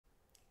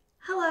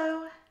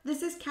Hello,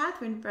 this is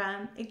Catherine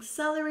from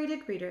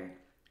Accelerated Reader,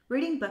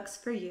 reading books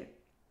for you.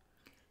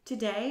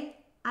 Today,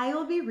 I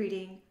will be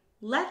reading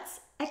Let's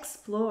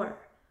Explore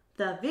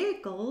the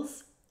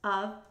Vehicles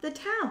of the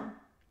Town,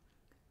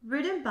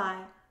 written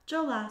by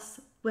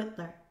Jolas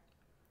Wittler,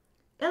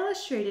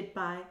 illustrated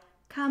by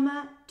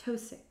Kama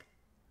Towcik.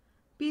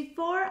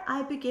 Before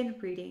I begin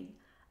reading,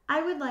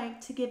 I would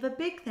like to give a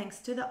big thanks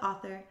to the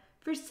author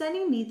for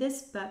sending me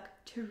this book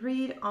to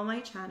read on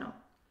my channel.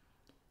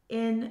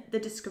 In the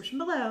description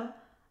below,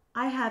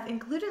 I have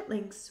included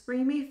links where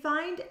you may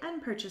find and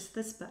purchase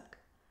this book.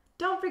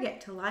 Don't forget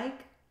to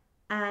like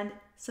and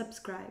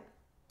subscribe.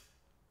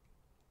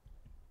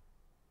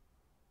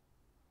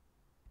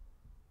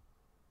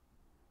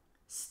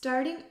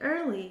 Starting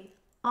early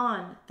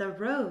on the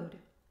road,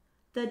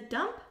 the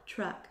dump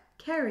truck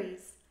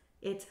carries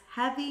its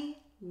heavy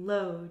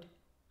load.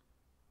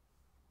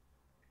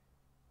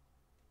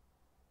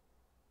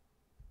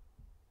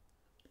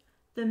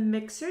 The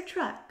mixer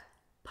truck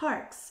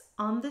parks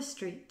on the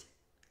street,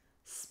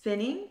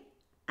 spinning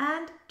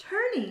and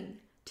turning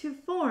to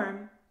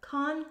form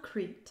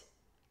concrete.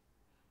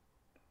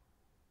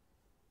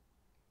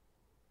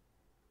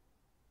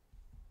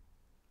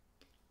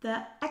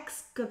 The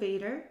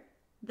excavator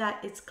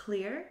that is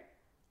clear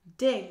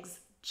digs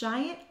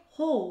giant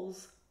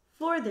holes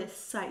for this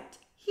site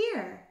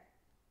here.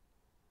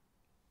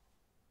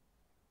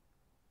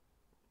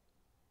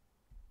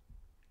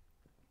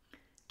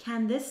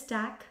 Can this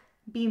stack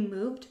be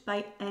moved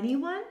by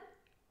anyone?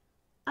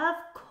 Of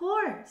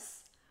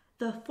course,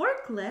 the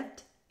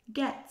forklift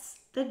gets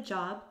the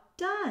job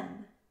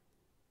done.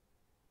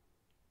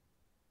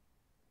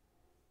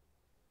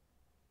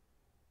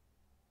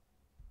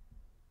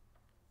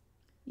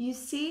 You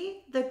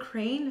see the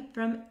crane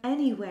from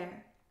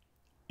anywhere.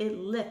 It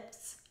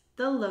lifts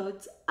the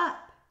loads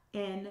up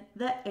in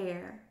the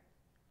air.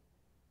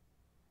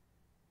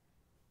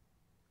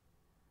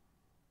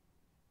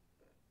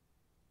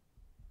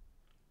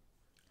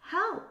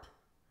 Help!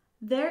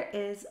 There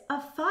is a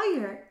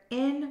fire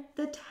in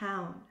the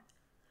town.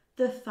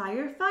 The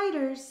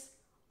firefighters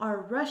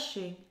are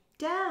rushing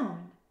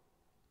down.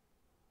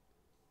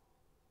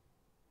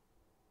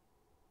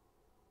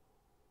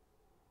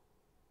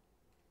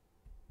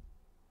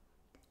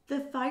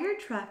 The fire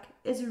truck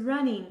is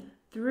running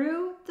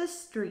through the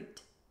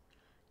street.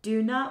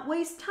 Do not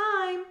waste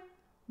time.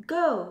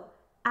 Go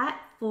at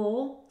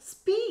full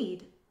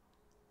speed.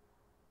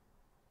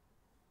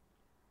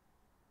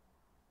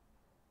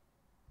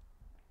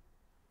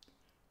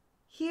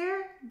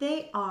 Here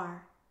they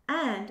are,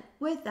 and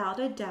without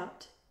a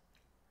doubt,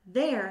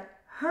 they're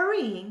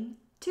hurrying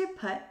to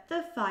put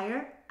the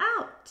fire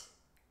out.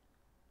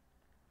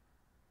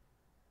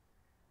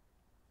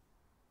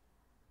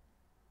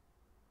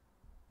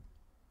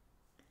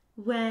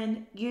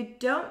 When you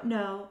don't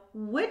know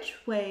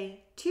which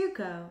way to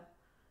go,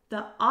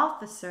 the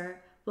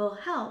officer will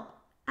help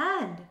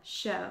and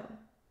show.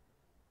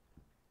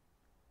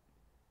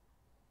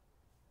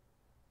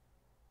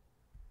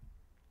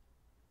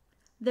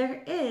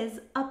 There is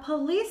a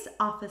police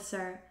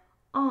officer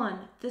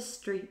on the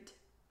street,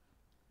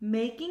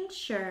 making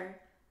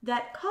sure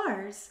that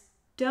cars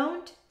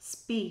don't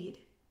speed.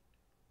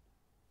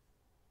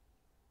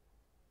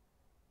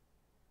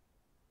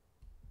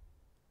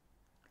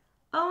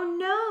 Oh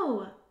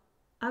no!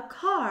 A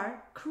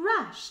car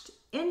crashed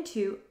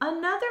into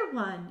another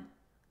one.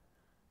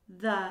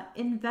 The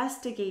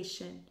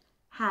investigation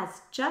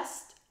has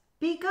just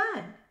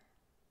begun.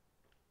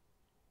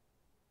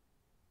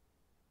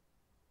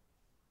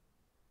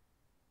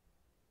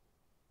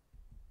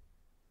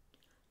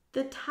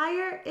 The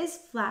tire is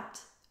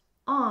flat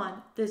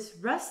on this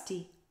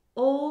rusty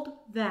old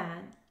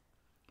van.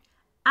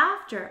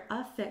 After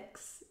a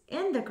fix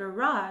in the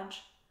garage,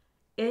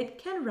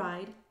 it can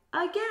ride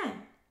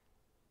again.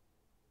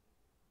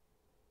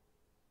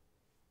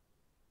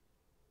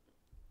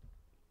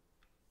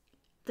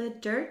 The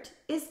dirt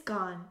is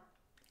gone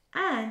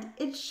and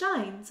it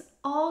shines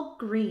all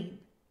green.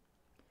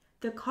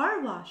 The car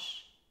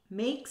wash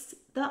makes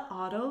the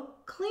auto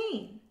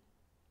clean.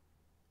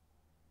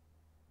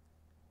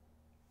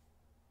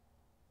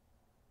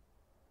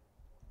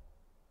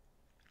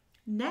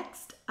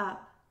 Next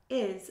up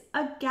is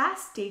a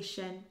gas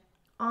station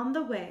on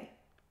the way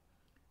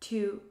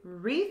to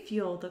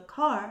refuel the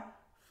car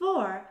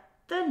for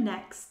the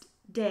next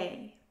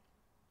day.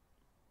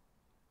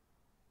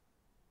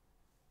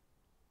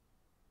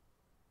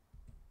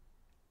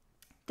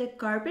 The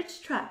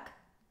garbage truck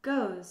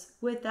goes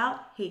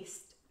without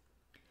haste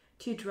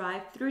to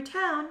drive through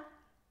town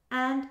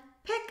and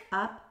pick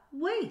up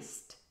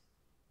waste.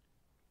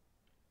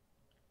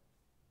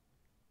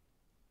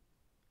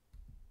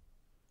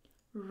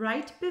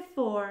 Right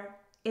before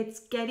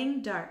it's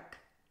getting dark,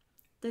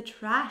 the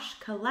trash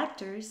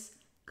collectors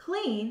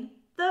clean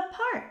the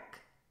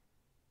park.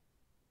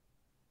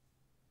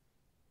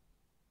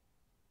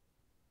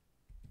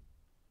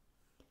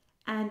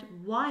 And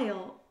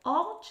while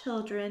all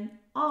children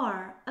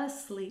are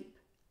asleep,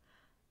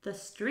 the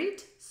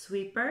street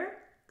sweeper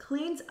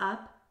cleans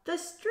up the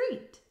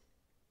street.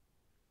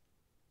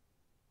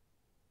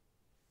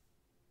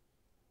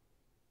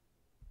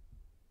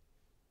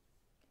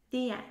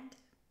 The end.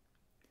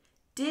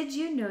 Did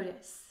you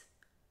notice?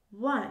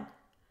 1.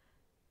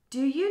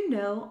 Do you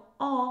know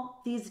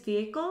all these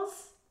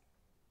vehicles?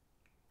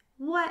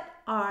 What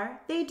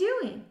are they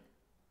doing?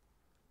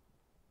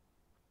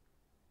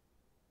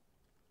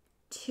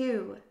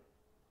 2.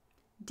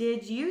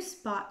 Did you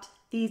spot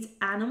these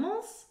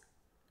animals?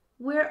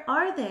 Where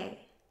are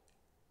they?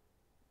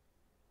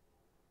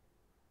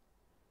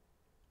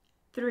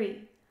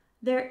 3.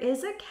 There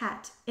is a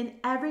cat in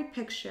every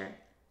picture.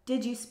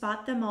 Did you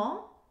spot them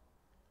all?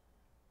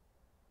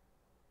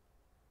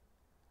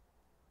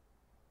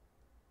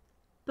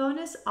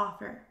 Bonus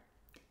offer.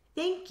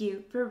 Thank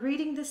you for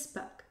reading this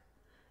book.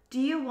 Do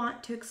you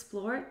want to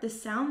explore the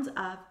sounds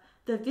of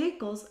the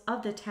vehicles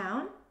of the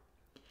town?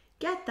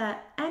 Get the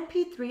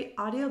MP3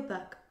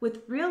 audiobook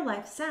with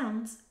real-life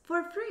sounds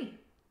for free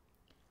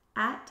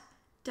at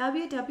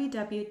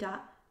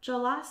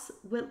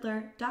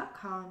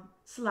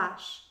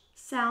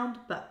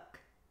www.jolaswittler.com/soundbook.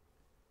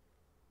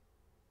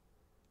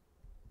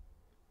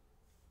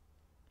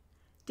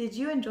 Did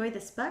you enjoy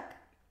this book?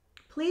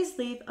 Please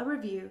leave a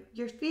review.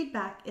 Your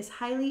feedback is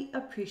highly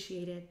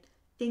appreciated.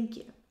 Thank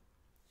you.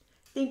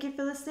 Thank you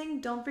for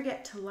listening. Don't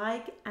forget to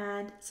like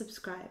and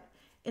subscribe.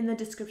 In the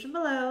description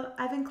below,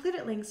 I've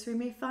included links where you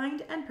may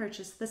find and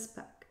purchase this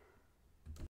book.